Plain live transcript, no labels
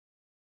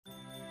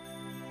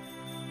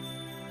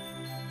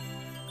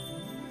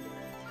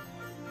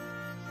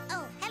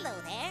Hello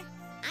there.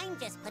 I'm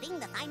just putting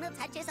the final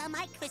touches on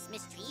my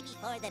Christmas tree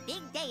before the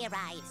big day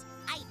arrives.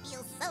 I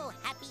feel so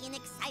happy and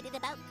excited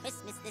about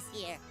Christmas this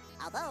year.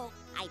 Although,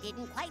 I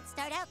didn't quite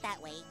start out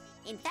that way.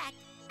 In fact,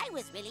 I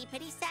was really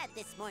pretty sad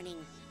this morning.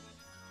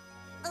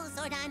 Oh,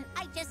 Zordon,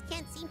 I just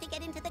can't seem to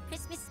get into the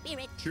Christmas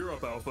spirit. Cheer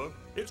up, Alpha.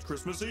 It's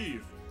Christmas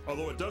Eve.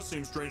 Although it does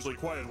seem strangely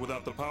quiet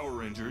without the Power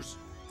Rangers.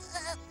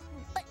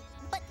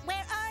 But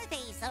where are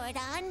they,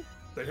 Zordon?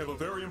 They have a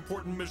very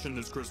important mission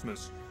this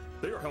Christmas.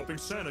 They are helping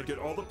Santa get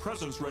all the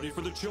presents ready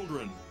for the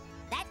children.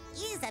 That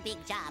is a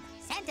big job.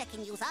 Santa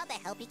can use all the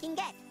help he can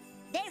get.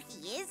 There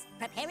he is,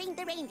 preparing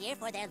the reindeer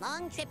for their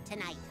long trip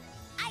tonight.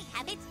 I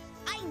have it.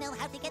 I know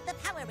how to get the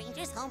Power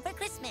Rangers home for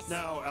Christmas.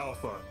 Now,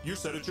 Alpha, you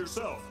said it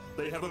yourself.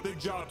 They have a big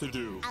job to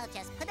do. I'll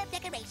just put up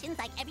decorations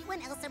like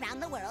everyone else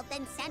around the world,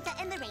 then Santa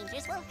and the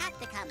Rangers will have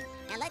to come.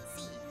 Now let's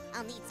see.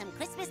 I'll need some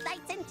Christmas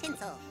lights and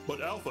tinsel. But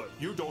Alpha,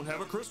 you don't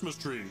have a Christmas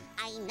tree.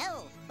 I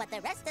know, but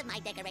the rest of my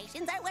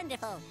decorations are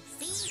wonderful.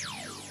 See?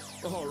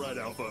 All right,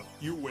 Alpha,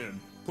 you win.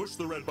 Push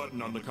the red button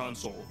on the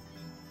console.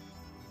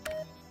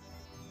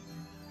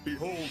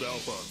 Behold,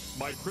 Alpha,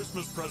 my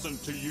Christmas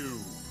present to you.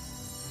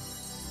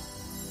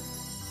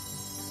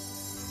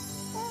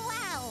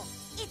 Wow!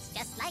 It's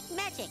just like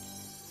magic.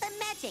 The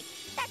magic,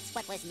 that's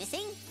what was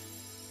missing.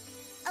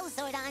 Oh,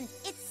 Zordon,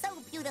 it's so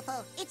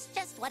beautiful. It's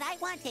just what I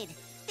wanted.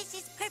 This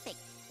is perfect.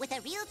 With a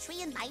real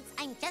tree and lights,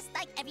 I'm just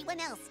like everyone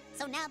else.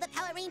 So now the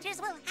Power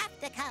Rangers will have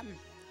to come.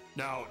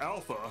 Now,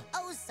 Alpha...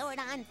 Oh,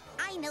 Zordon,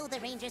 I know the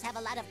Rangers have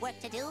a lot of work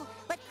to do,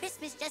 but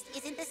Christmas just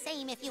isn't the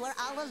same if you are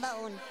all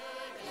alone.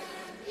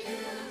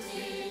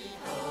 Beauty,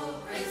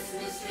 oh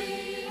Christmas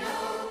tree,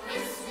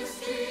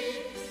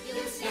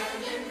 you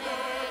stand in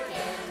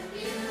verdant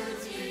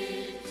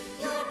beauty.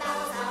 Your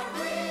boughs are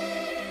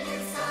green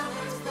in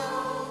summer's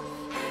glow,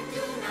 and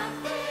do not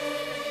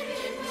fade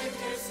in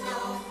winter's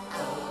snow.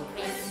 Oh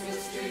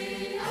Christmas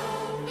tree,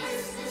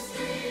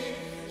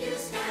 you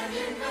stand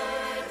in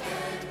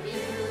verdant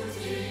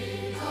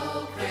beauty.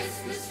 Oh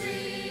Christmas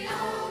tree,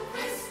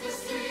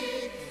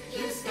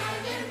 you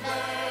stand in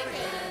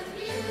verdant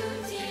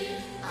beauty.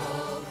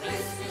 Oh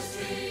Christmas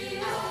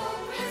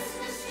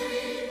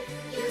tree,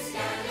 you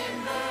stand in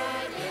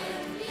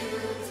verdant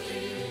beauty.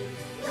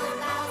 Your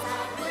boughs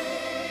are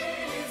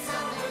green in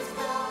summer's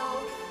glow,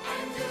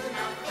 and do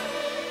not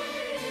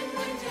fade in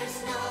winter's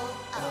snow.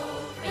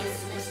 Oh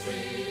Christmas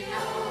tree,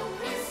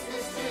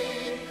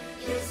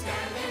 you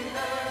stand in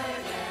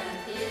verdant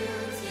beauty.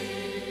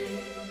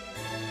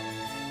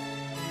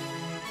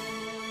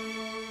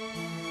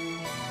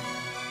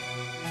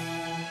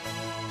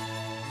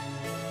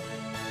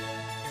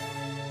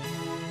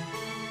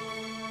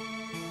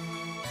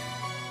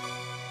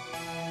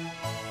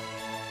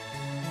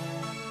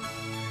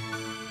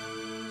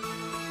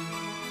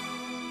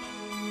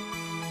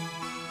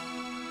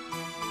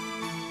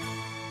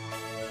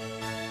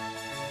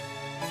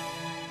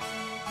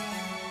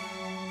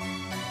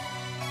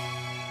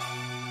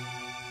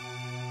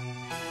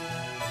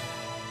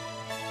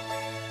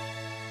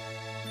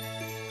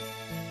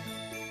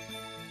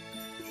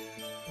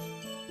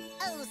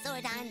 Oh,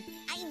 Zordon,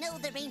 I know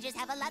the Rangers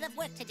have a lot of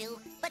work to do,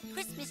 but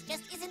Christmas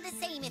just isn't the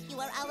same if you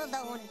are all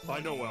alone. I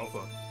know,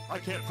 Alpha. I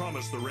can't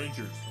promise the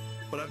Rangers,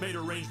 but I've made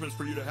arrangements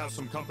for you to have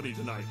some company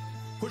tonight.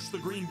 Push the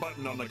green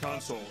button on the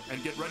console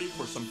and get ready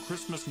for some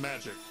Christmas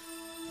magic.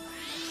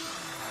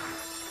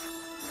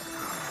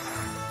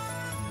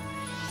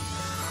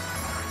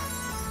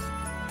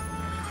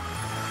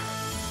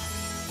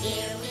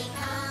 Here we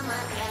come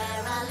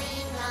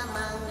a-caroling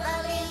among the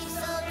leaves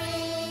so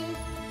green.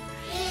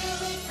 Here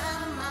we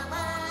come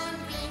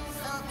a-wandering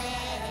so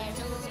fair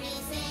to be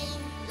seen.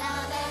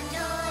 Love and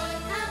joy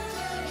come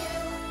to you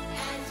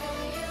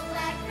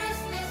at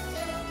Christmas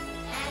too.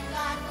 And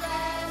God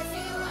bless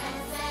you and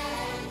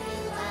send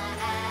you a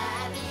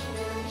happy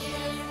new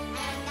year.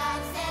 And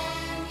God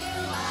send you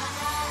a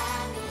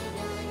happy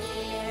new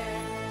year.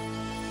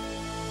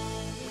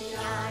 We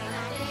are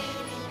not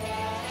daily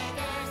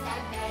beggars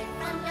that beg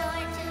from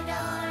door to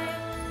door,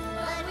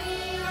 but we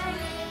are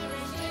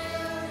neighbors'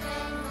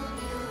 children whom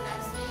you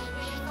have seen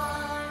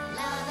before.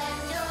 Love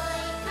and joy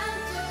come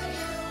to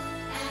you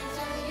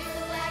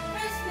at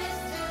Christmas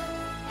too.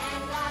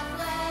 And God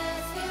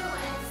bless you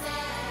and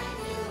send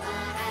you a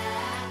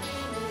happy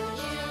new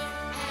year.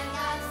 And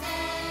God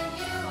send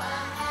you a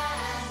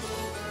happy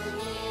new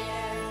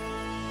year.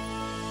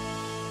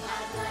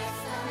 God bless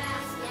the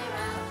master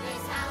of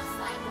this house,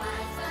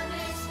 likewise the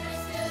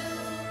mistress too,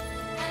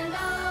 and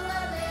all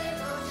the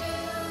little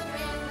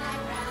children that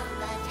round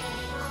the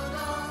table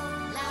go.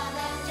 Love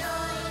and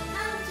joy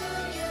come to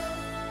you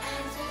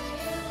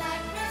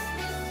at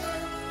Christmas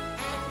too.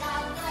 And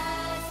God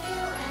bless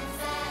you and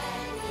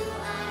send you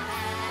a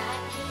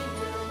happy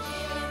new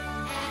year.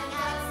 And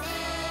God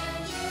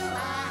send you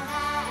a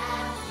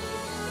happy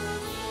new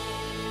year.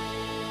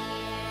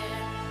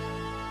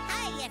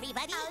 Hi,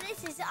 everybody. Oh,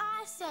 this is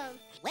awesome.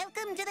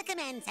 Welcome to the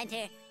Command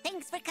Center.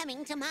 Thanks for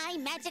coming to my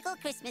magical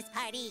Christmas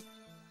party.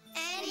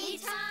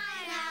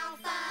 Anytime,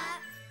 Alpha.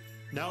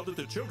 Now that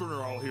the children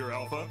are all here,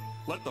 Alpha,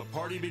 let the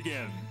party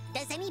begin.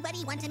 Does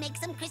anybody want to make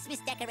some Christmas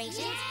decorations?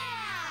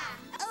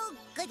 Yeah! Oh,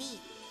 goody.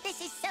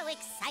 This is so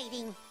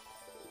exciting.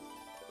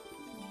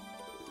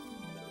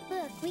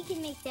 Look, we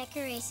can make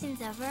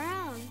decorations of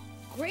our own.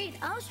 Great,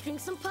 I'll string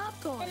some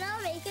popcorn. And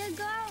I'll make a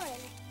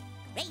garland.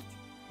 Great.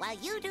 While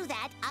you do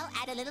that, I'll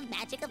add a little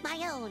magic of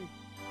my own.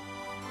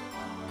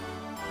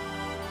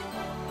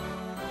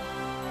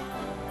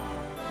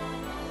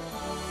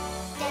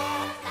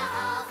 Deck the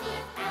halls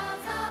with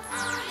bells of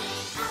holly.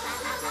 La la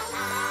la la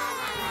la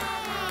la la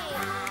la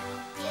la.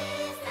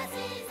 'Tis the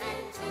season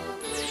to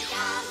be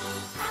jolly.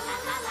 La la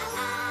la la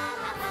la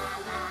la la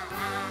la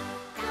la.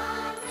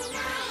 Don we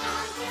now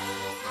our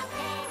gay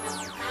apparel.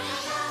 La la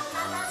la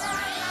la la la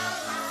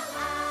la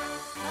la.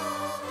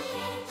 Roll the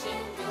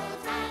ancient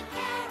Yuletide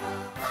carol.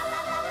 La la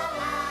la la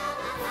la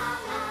la la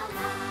la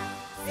la.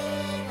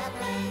 See the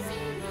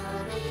blazing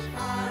moon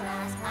before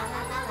us. La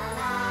la la la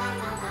la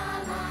la la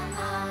la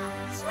la.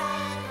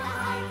 Spread the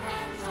heart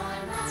and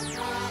join the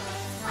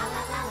chorus. La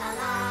la la la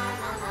la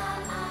la la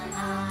la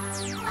la.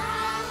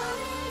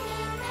 Following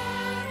in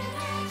merry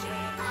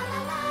measure. La la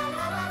la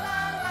la la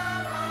la la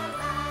la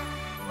la.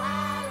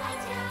 While I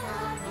tell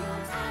of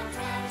Yuletide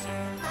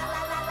treasure. La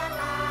la la la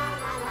la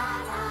la la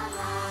la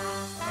la.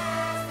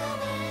 Fast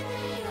away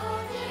the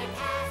old year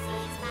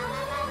passes. La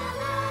la la la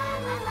la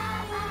la la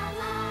la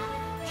la.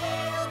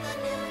 Hail the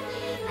new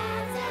year,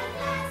 lads and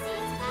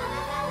lassies. La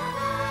la la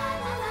la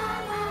la la la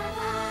la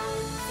la.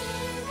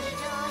 Sing the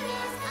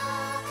joyous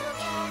all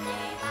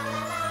together. La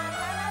la la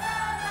la la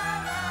la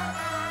la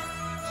la.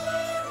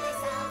 Give the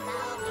sound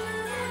of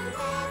wind and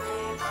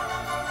weather. La la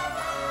la la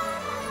la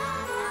la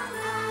la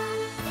la.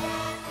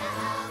 Deck the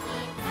hall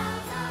with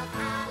bells of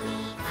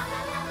holly. La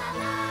la la la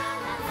la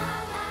la la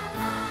la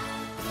la.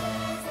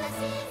 'Tis the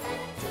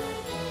season to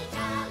be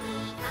jolly.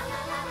 La la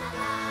la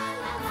la la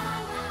la la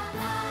la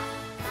la.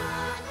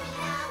 Don we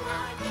now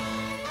our gay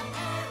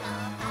apparel.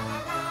 La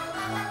la la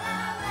la la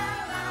la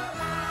la la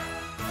la.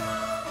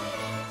 Roll the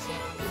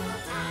ancient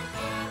Yuletide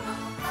carol.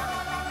 La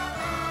la la la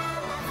la la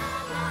la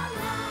la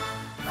la.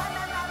 La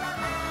la la la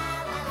la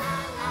la la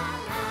la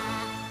la.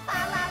 La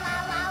la la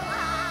la la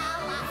la.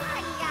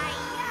 Ay ay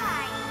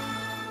ay.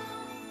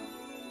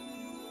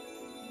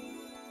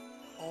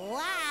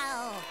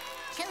 Wow!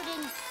 Children,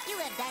 you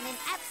have done an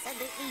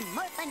absolutely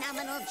more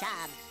phenomenal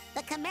job.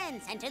 The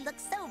command center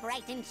looks so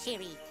bright and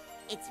cheery.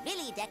 It's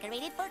really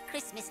decorated for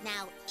Christmas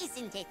now,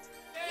 isn't it?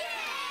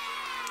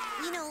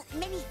 Yeah! You know,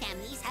 many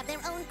families have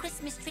their own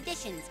Christmas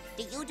traditions.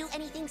 Do you do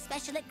anything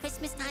special at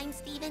Christmas time,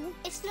 Stephen?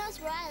 It snows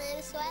where I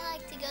live, so I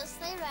like to go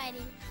sleigh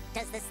riding.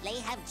 Does the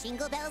sleigh have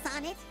jingle bells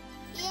on it?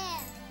 Yeah.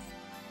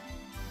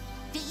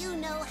 Do you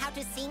know how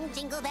to sing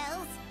Jingle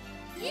Bells?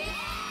 Yeah!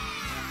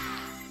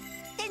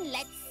 Then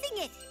let's sing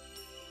it.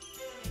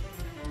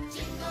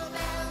 Jingle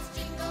bells,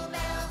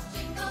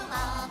 jingle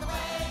all the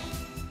way.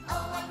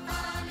 Oh, what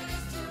fun it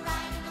is to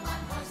ride in a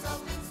one-horse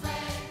open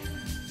sleigh.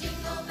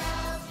 Jingle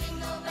bells,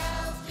 jingle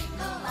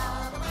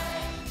all the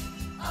way.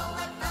 Oh,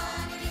 what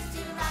fun it is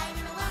to ride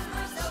in a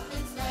one-horse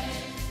open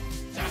sleigh.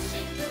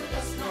 Dashing through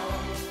the snow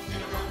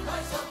in a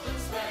one-horse open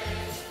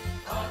sleigh.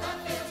 O'er the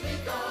fields we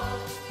go,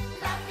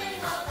 laughing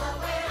all the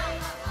way.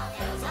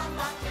 Bells on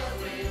bobtail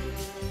ring,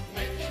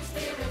 making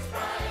spirits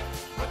bright.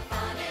 What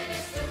fun it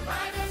is to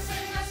ride and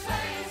sing a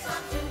sleigh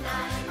song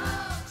tonight.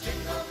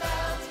 Jingle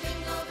bells,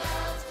 jingle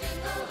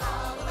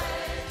all the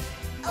way.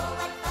 Oh,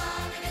 what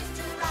fun it is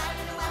to ride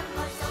in a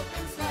one-horse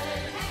open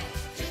sleigh.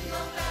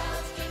 Jingle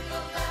bells,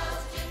 jingle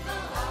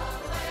all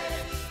the way.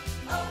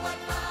 Oh, what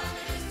fun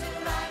it is to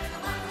ride in a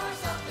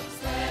one-horse open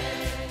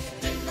sleigh.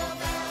 Jingle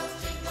bells,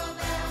 jingle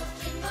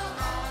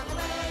all the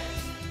way.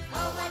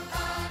 Oh, what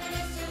fun it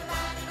is to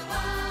ride in a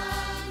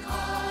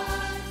one-horse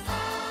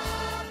open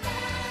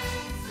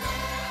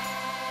sleigh.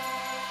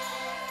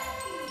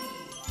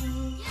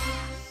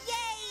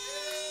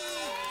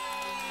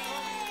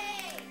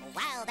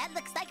 Wow, that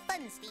looks like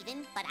fun,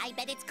 Stephen. But I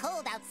bet it's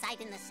cold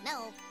outside in the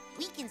snow.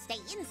 We can stay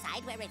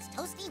inside where it's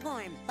toasty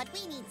warm, but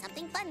we need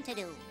something fun to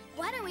do.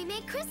 Why don't we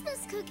make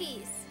Christmas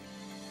cookies?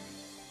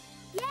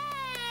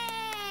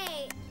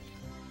 Yay!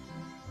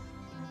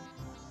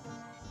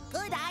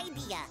 Good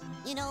idea.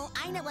 You know,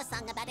 I know a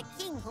song about a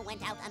king who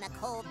went out on a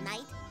cold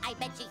night. I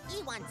bet you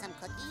he wants some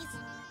cookies.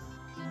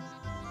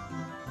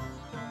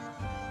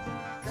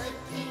 Good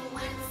King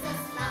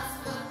Wenceslas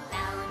looked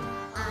down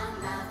on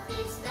the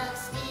feast of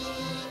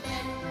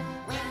Stephen,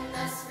 when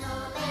the snow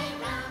lay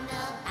round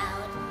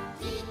about,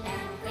 deep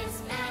and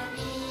crisp and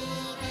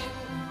even.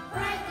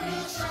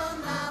 Brightly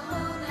shone the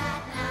moon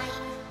that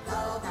night,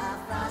 though the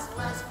frost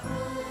was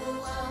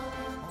cruel.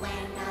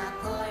 When a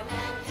poor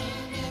man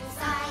came in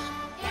sight,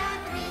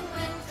 gathering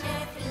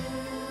winter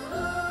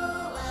fuel.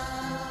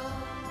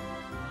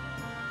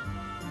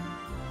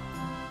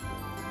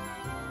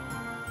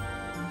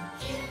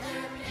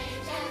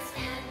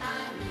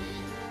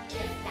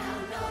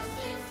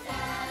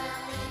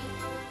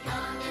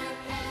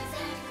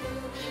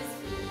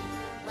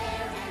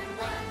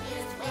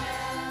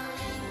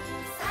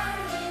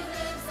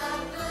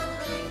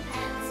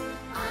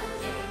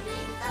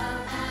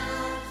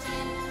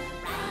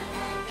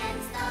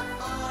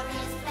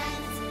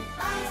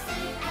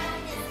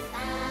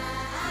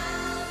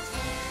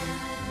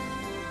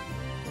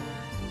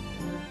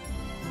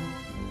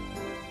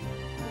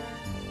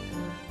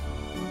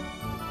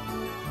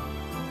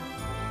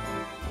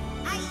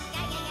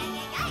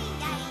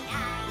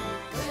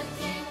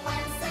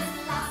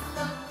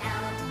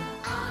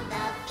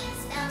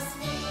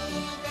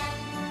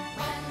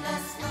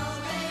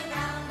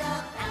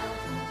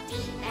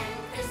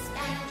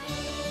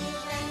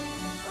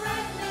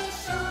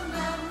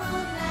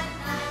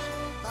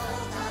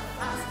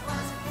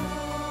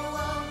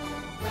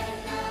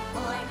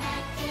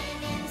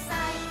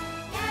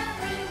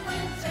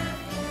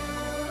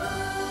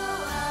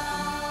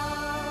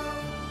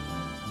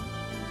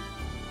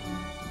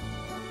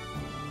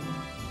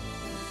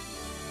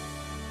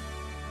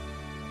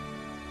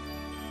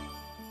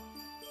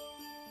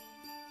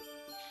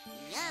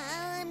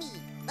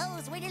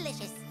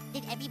 delicious.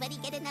 Did everybody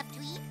get enough to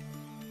eat?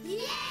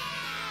 Yeah!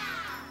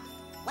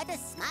 What a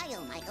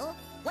smile, Michael.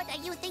 What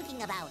are you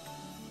thinking about?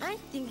 I'm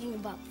thinking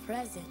about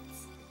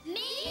presents.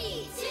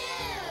 Me too!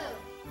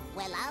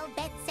 Well, I'll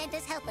bet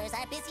Santa's helpers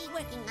are busy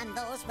working on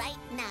those right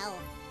now.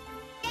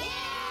 Yeah!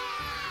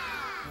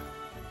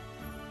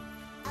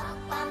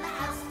 Up on the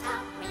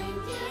housetop,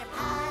 reindeer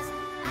paws.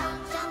 Out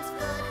jumps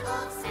good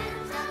old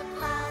Santa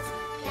Claus.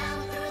 Down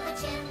through the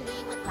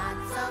chimney with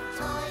lots of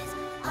toys.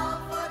 All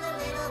for the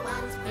little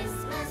ones'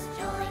 Christmas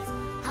joys.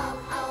 Ho,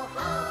 ho,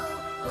 ho,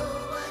 who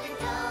wouldn't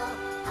go?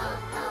 Ho,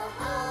 ho,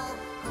 ho,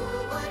 who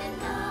wouldn't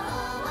go?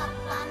 Up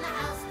on the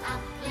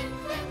housetop, click,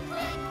 click,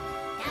 click.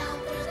 Down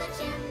through the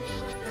chimney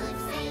with good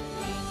Saint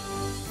Nick.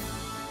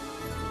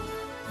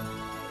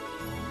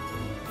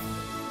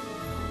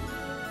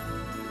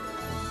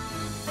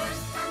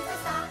 First comes the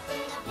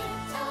stocking of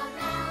little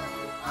Nell.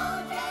 Oh,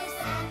 dear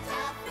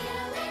Santa,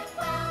 fill it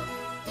well.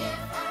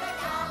 Give her a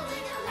doll,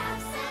 little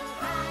laughs and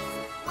cries.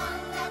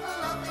 One that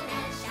will open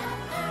and shut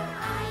her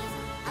eyes.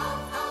 Ho,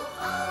 ho,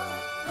 ho,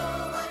 who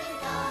wouldn't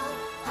go?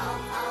 Ho,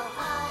 ho,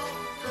 ho,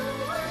 who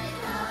wouldn't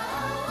go?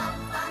 Up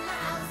on the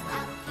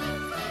housetop, click,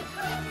 click,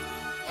 click.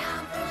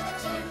 Down through the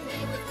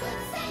chimney with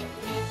good Saint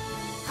Nick.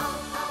 Ho,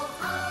 ho,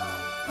 ho,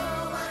 who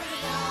wouldn't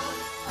go?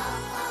 Ho,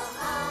 ho,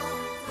 ho,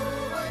 who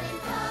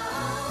wouldn't go?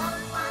 Up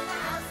on the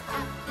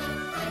housetop, click,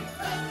 click,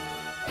 click.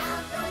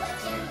 Down through the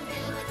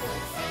chimney with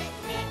good Saint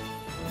Nick.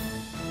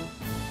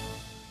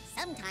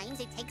 Sometimes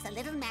it takes a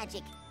little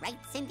magic, right,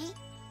 Cindy?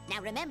 Now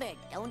remember,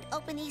 don't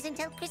open these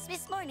until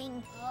Christmas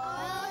morning.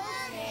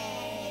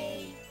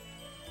 Okay.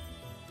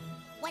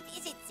 What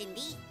is it,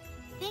 Cindy?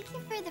 Thank you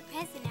for the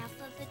present,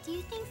 Alpha, but do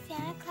you think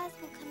Santa Claus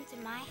will come to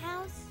my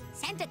house?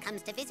 Santa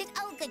comes to visit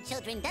all good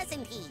children,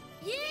 doesn't he?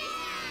 Yeah!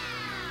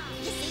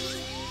 You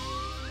see?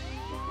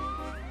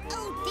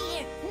 Oh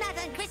dear, not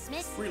on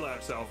Christmas.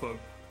 Relax, Alpha.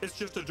 It's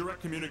just a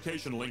direct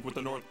communication link with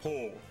the North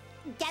Pole.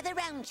 Gather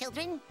round,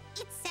 children.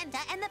 It's Santa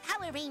and the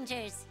Power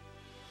Rangers.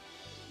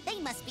 They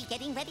must be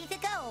getting ready to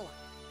go.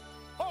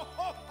 Ho,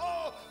 ho,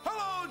 ho!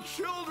 Hello,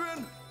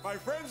 children! My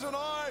friends and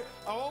I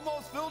have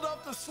almost filled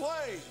up the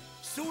sleigh.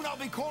 Soon I'll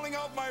be calling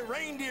out my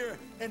reindeer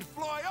and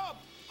fly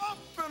up, up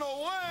and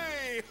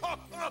away! Ho,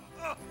 ho,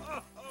 ho,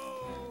 ho,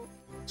 ho.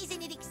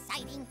 Isn't it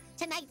exciting?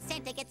 Tonight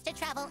Santa gets to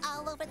travel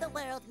all over the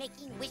world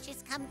making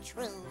wishes come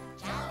true.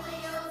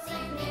 Jolly old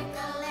Saint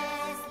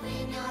Nicholas,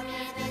 lean your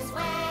ear this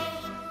way.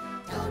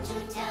 Don't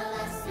you tell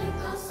a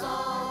single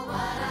soul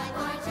what I'm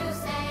going to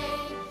say.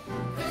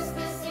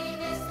 Christmas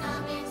Eve is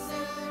coming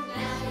soon,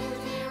 now you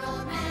dear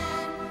old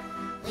man.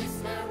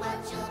 Whisper what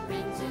you'll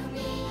bring to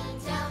me,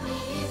 tell me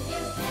if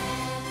you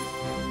can.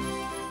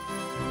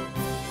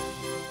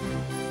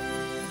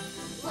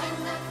 When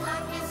the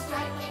clock is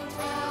striking 12,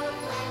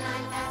 when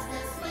I'm fast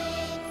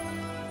asleep,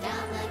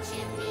 down the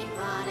chimney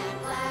broad and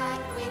black,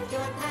 with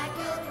your pack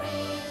you'll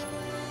creep.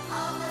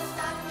 All the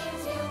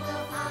stockings you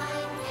will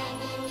find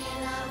hanging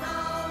in a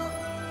row.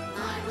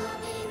 Mine will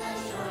be the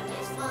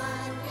shortest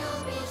one,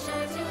 you'll be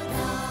sure to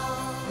know.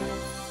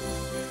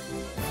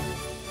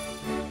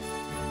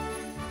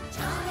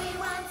 Johnny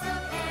wants a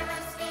pair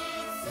of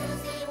skates,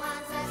 Susie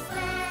wants a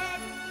sled,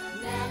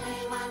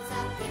 Nellie wants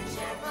a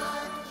picture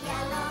book,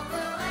 yellow,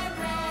 blue, and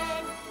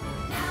red.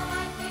 Now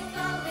I think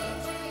I'll leave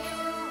to you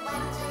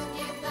what to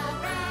give the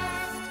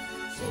rest.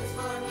 Choose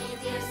for me,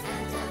 dear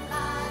Santa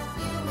Claus,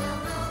 you will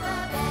know the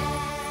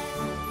best.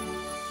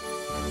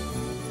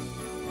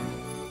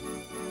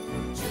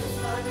 Choose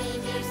for me,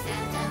 dear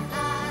Santa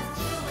Claus,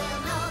 you will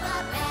know the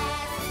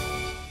best.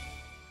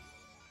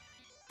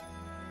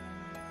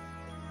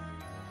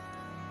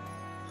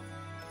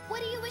 What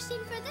are you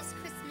wishing for this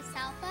Christmas,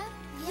 Alpha?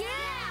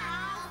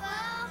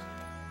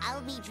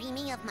 I'll be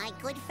dreaming of my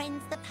good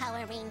friends, the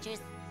Power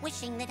Rangers,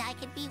 wishing that I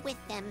could be with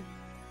them.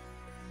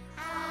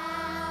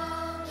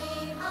 I'll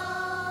be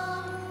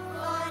home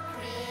for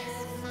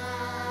Christmas.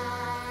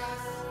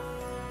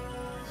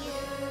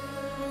 You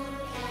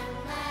can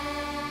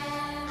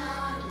plan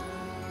on me.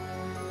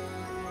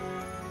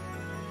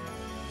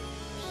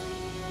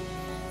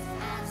 Please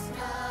have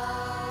snow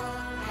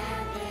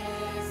and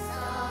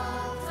mistletoe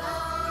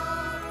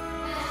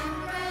and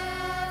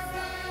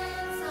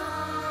presents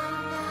on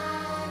the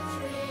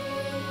tree.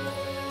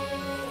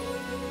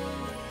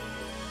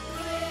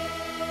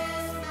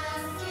 Christmas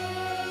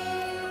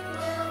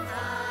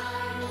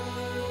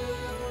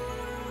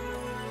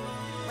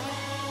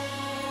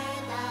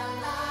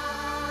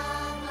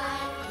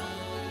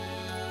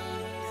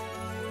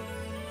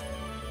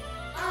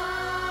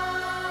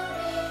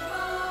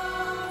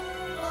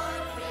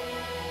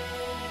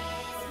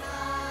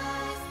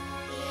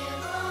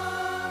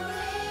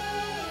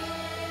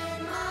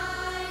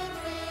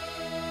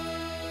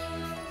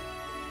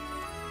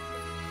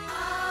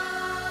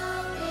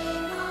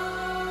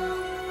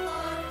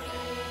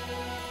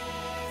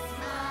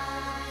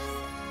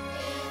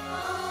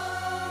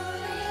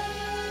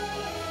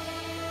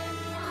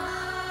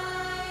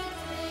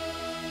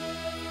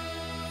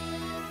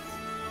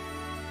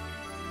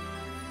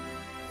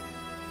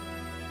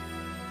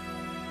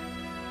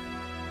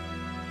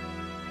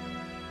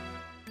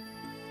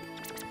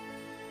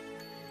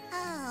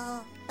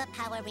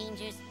Power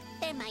Rangers.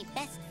 They're my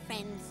best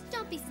friends.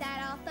 Don't be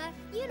sad, Alpha.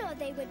 You know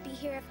they would be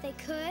here if they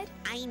could.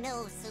 I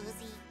know,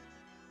 Susie.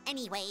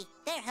 Anyway,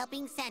 they're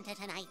helping Santa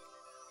tonight.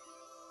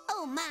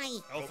 Oh, my.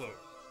 Alpha,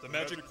 the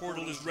magic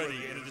portal is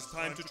ready, and it is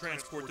time to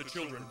transport the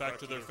children back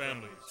to their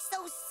families.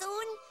 So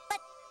soon? But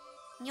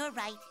you're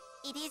right.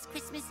 It is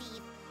Christmas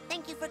Eve.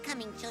 Thank you for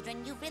coming,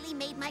 children. You really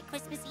made my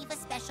Christmas Eve a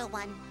special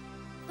one.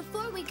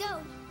 Before we go,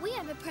 we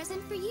have a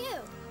present for you.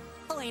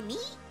 For me?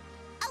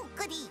 Oh,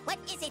 goody. What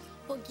is it?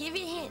 We'll give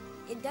you a hint.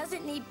 It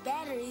doesn't need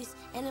batteries,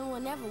 and it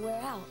will never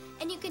wear out.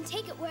 And you can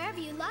take it wherever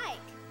you like.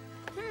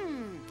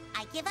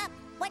 I give up.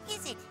 What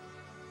is it?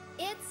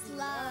 It's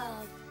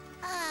love.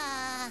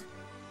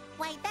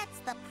 Why, that's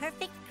the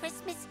perfect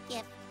Christmas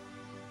gift.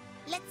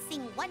 Let's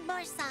sing one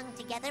more song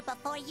together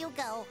before you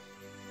go.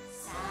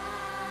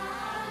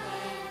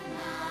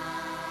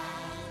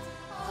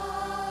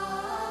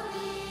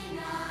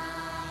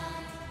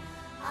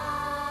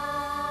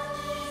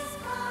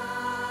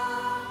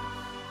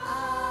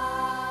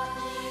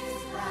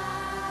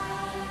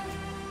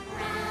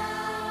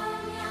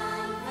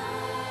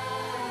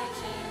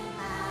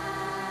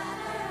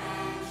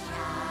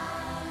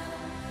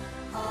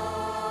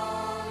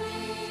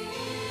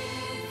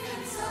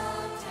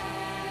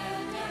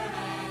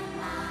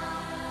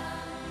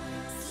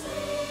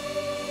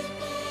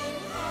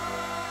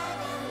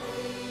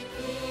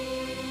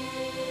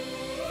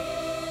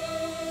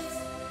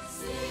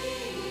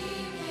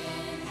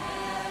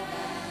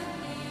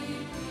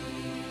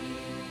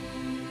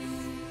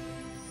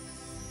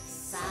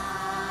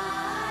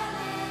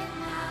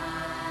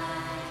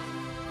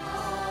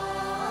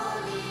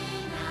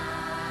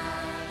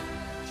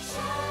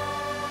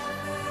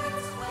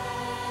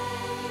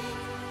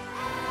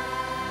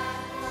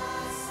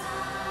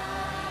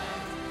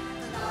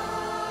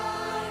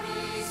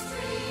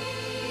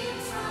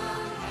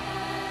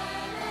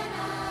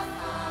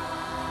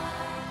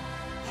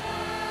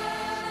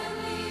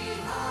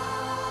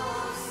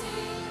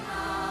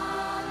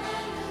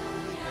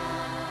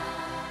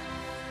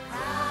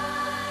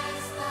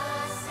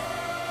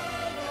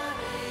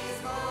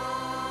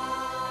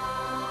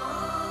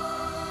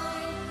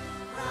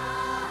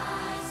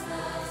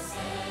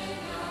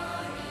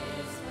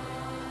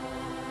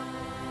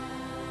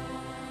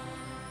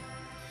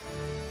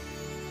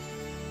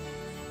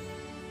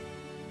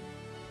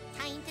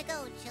 Time to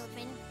go,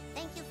 children.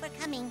 Thank you for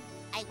coming.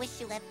 I wish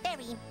you a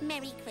very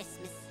Merry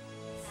Christmas.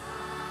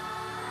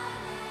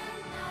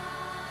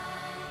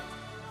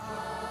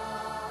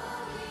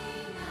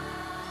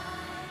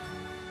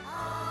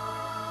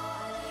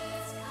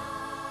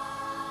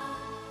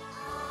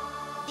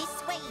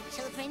 This way,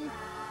 children.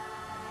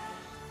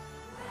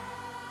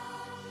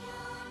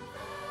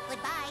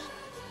 Goodbye.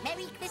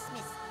 Merry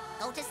Christmas.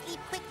 Go to sleep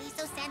quickly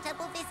so Santa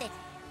will visit.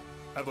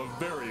 Have a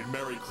very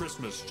Merry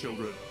Christmas,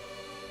 children.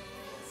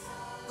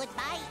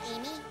 Goodbye,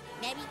 Amy.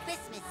 Merry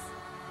Christmas.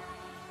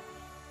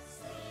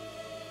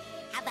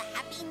 Have a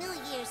Happy New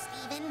Year,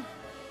 Stephen.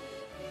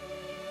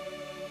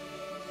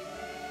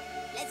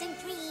 Pleasant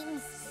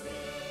dreams.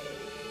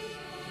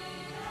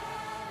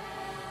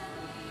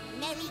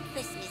 Merry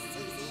Christmas,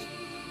 Susie.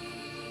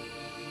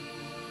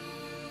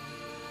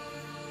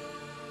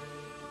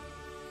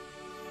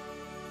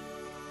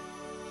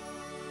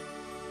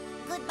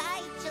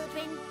 Goodbye,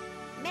 children.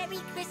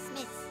 Merry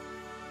Christmas.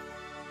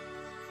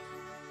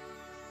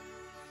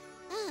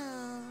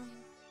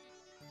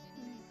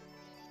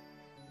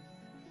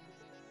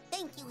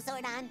 Thank you,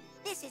 Zordon.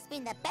 This has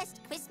been the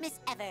best Christmas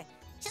ever.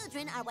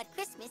 Children are what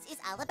Christmas is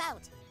all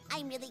about.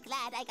 I'm really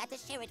glad I got to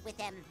share it with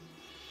them.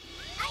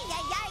 Ay,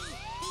 ay, ay!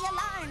 The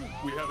alarm!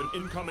 We have an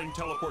incoming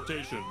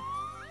teleportation.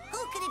 Who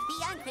could it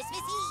be on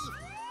Christmas Eve?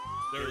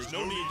 There is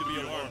no need to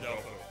be alarmed,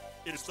 Alpha.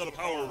 It's the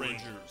Power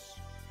Rangers.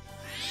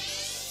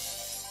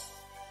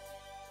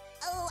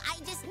 Oh, I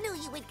just knew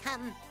you would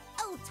come.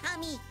 Oh,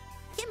 Tommy,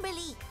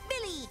 Kimberly,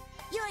 Billy,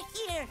 you're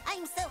here.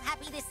 I'm so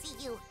happy to see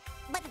you.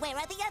 But where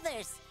are the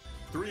others?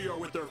 3 are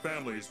with their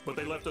families, but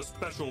they left a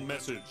special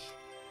message.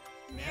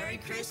 Merry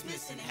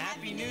Christmas and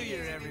Happy New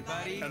Year,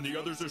 everybody! And the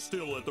others are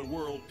still at the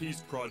World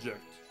Peace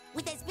Project.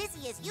 With as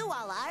busy as you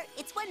all are,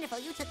 it's wonderful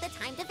you took the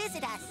time to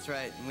visit us. That's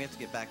right, and we have to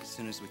get back as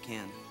soon as we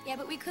can. Yeah,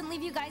 but we couldn't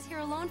leave you guys here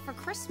alone for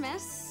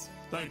Christmas.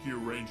 Thank you,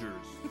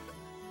 Rangers.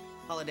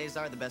 Holidays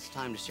are the best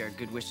time to share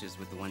good wishes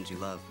with the ones you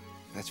love.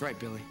 That's right,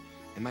 Billy.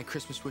 And my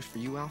Christmas wish for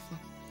you, Alpha,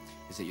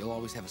 is that you'll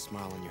always have a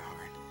smile on your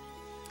heart.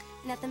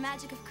 And that the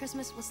magic of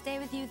Christmas will stay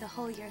with you the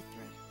whole year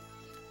through.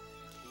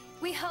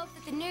 We hope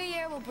that the new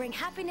year will bring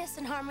happiness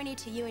and harmony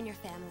to you and your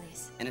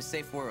families. In a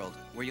safe world,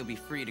 where you'll be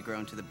free to grow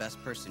into the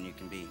best person you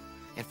can be.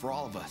 And for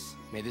all of us,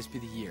 may this be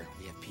the year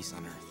we have peace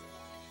on Earth.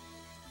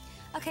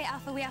 Okay,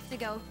 Alpha, we have to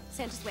go.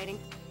 Santa's waiting.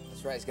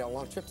 That's right, he's got a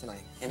long trip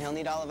tonight. And he'll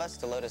need all of us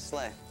to load his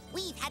sleigh.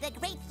 We've had a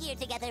great year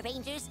together,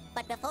 Rangers.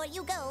 But before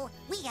you go,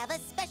 we have a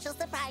special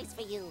surprise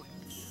for you.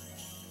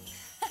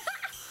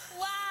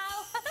 Wow!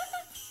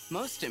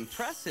 Most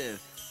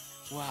impressive.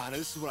 Wow, now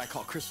this is what I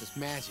call Christmas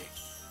magic.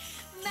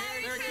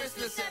 Merry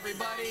Christmas,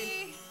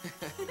 everybody!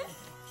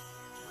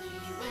 We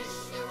wish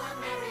you a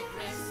Merry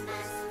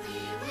Christmas. We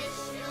wish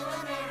you a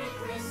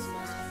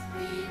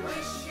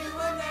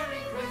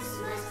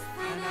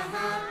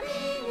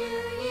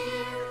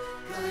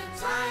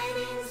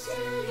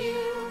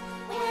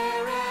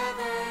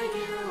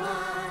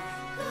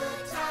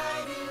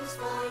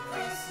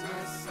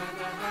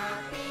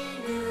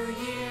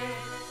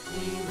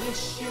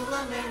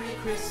a Merry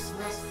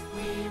Christmas.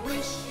 We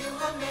wish you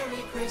a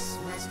Merry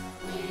Christmas.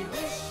 We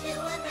wish you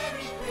a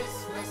Merry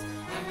Christmas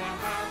and a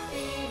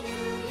Happy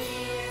New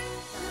Year.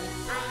 Good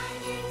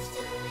tidings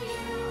to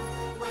you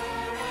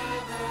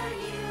wherever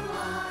you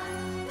are.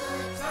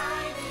 Good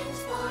tidings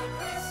for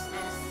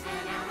Christmas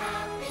and a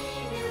Happy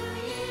New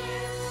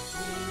Year.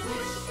 We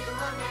wish you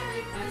a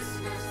Merry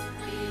Christmas.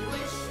 We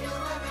wish you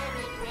a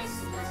Merry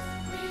Christmas.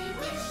 We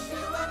wish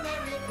you a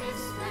Merry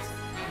Christmas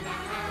and a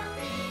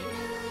Happy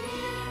New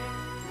Year.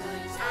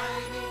 Good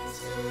tidings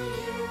to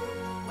you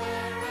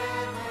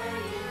wherever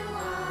you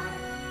are.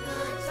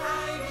 Good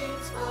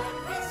tidings for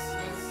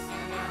Christmas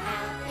and a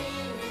Happy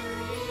New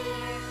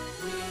Year.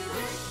 We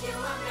wish you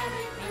a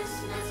Merry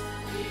Christmas.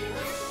 We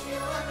wish you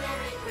a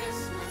Merry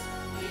Christmas.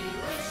 We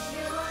wish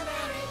you a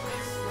Merry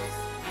Christmas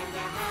and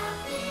a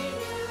Happy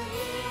New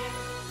Year.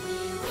 We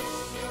wish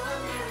you a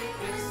Merry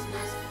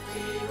Christmas.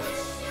 We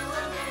wish you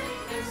a Merry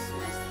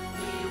Christmas.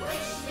 We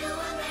wish you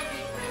a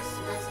Merry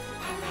Christmas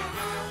and a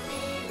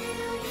Happy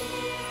New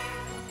Year.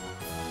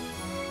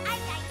 Ay,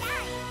 ay,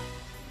 ay!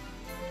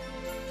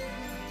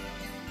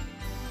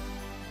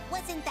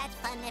 Wasn't that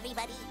fun,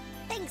 everybody?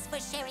 Thanks for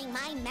sharing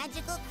my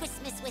magical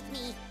Christmas with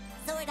me.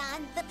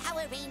 Zordon, the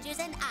Power Rangers,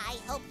 and I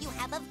hope you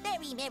have a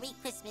very Merry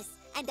Christmas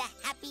and a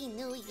Happy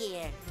New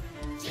Year.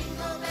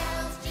 Jingle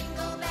bells,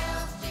 jingle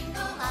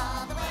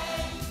all the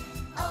way.